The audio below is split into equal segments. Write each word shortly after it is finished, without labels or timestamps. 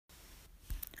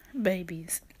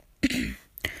Babies.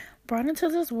 Brought into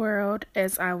this world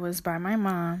as I was by my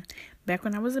mom. Back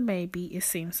when I was a baby, it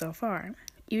seemed so far.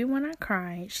 Even when I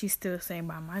cried, she still stayed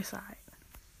by my side.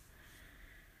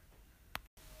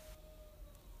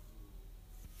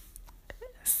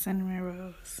 Cinnamon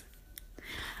rolls.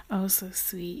 Oh, so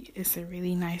sweet. It's a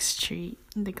really nice treat.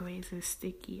 The glaze is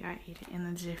sticky. I ate it in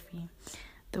a jiffy.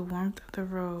 The warmth of the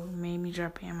roll made me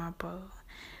drop it in my bowl.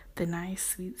 The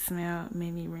nice sweet smell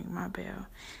made me ring my bell.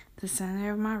 The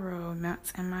center of my roll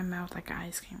melts in my mouth like an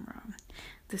ice cream roll.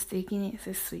 The stickiness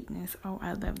is sweetness. Oh,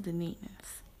 I love the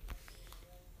neatness.